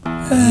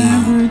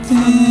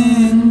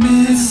Everything big.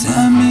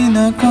 I mean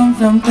I come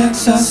from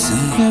Texas.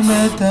 You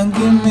better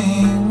give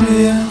me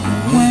real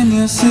when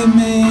you see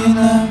me in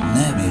a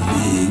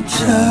big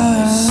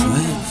chest,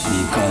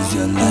 because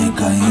you're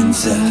like an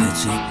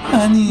insect,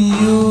 and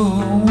you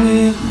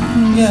will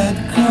get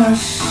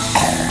crushed.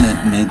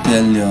 Let me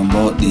tell you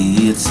about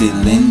the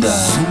 8-cylinder,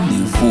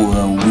 the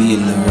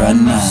 4-wheel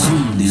runner,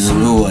 the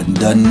road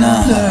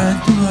dunner,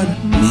 Dirt road,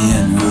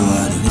 main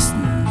road,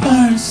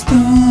 or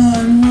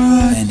stone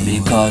road, and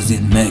because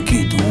it make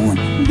it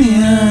one,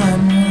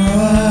 damn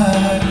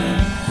road,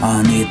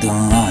 and it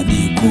hard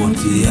the COOT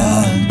for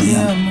all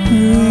them.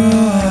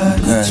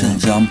 Girl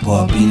jump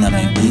up in a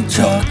me big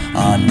truck,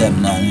 and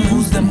them not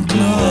lose them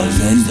clothes,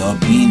 end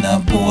up in a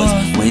pose,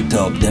 wait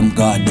up them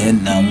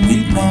garden and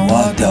with my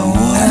water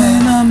hose.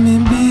 and I'm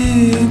in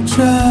big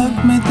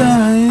truck, me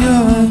tell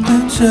you the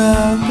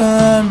truck,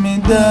 and me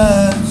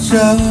that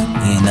truck.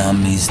 In a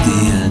me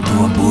steel to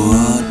a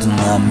boat,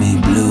 and me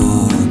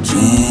blue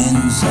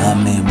jeans,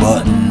 and me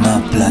button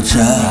up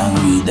placha, and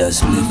with a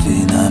spliff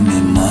in a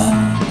me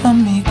mouth.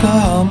 I'm me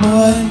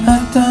cowboy,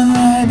 hot and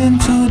riding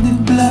through the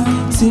block.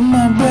 See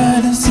my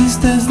brothers,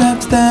 sisters,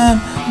 that's time.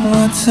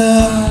 What's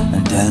up?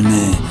 And tell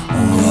me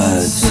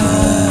what's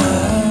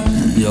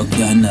up. You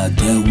cannot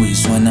tell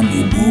which one of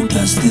me boot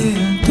are still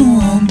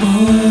Don't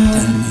boy,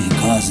 tell me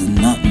cause it's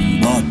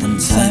nothing but them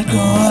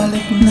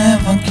psychotic. psychotic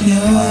never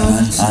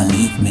cures. And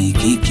if me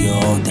kick you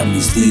out and me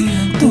still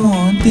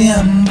Don't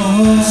damn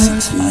boy,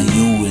 6 feet, and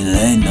you will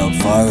end up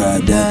farther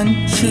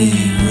than 3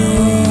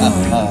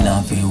 roads.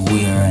 Now fi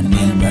wear a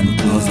name brand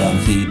clothes and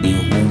feed the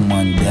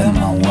woman them,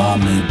 and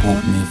want me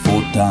put me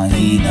foot on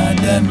in a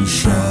them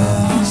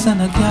shirt. son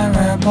of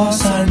carrier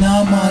boss are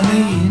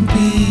normally in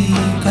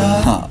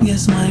Pika.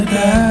 Yes my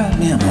girl,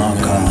 Me a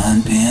marker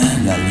and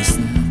pen, ya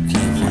listen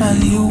carefully.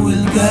 and you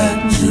will get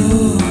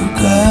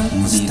juka.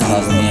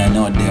 Because me I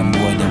know them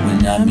boy they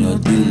will yam you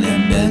till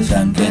them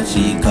Belgian get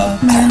chica.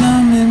 Man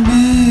I'm in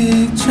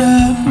big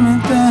truck, me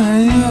tell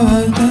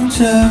you the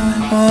truck,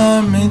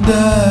 and me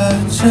that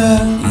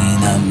truck.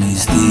 In a me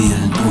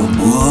steel to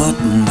boat,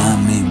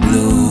 and me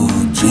blue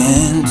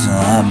jeans,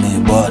 and me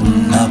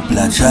button up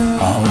placha,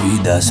 and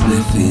with a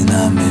spliff in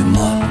a me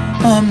mouth.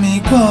 I'm me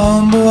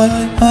cowboy,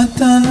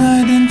 hot and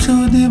riding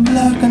through the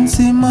block, and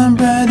see my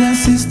brothers,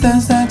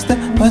 sisters, ask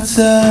them what's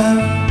up.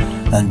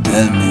 And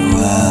tell me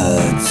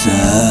what's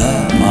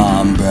up.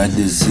 Mom,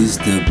 brother,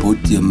 sister,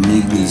 put your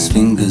middle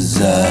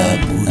fingers up.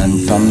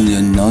 And from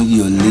you know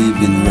you're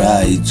living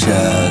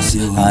righteous,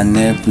 and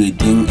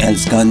everything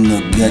else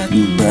gonna get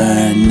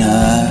burned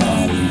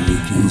up.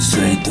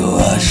 Straight to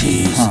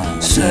ashes,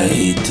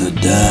 straight to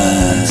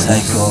dust.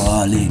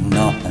 Psychoholic,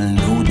 nothing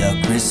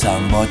ludicrous,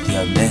 but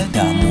you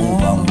better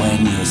move. And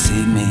when you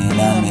see me,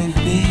 I'm in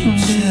big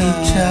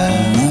shit.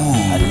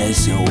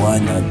 Unless you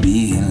wanna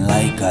be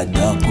like a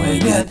duck, we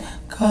get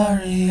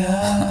Korea.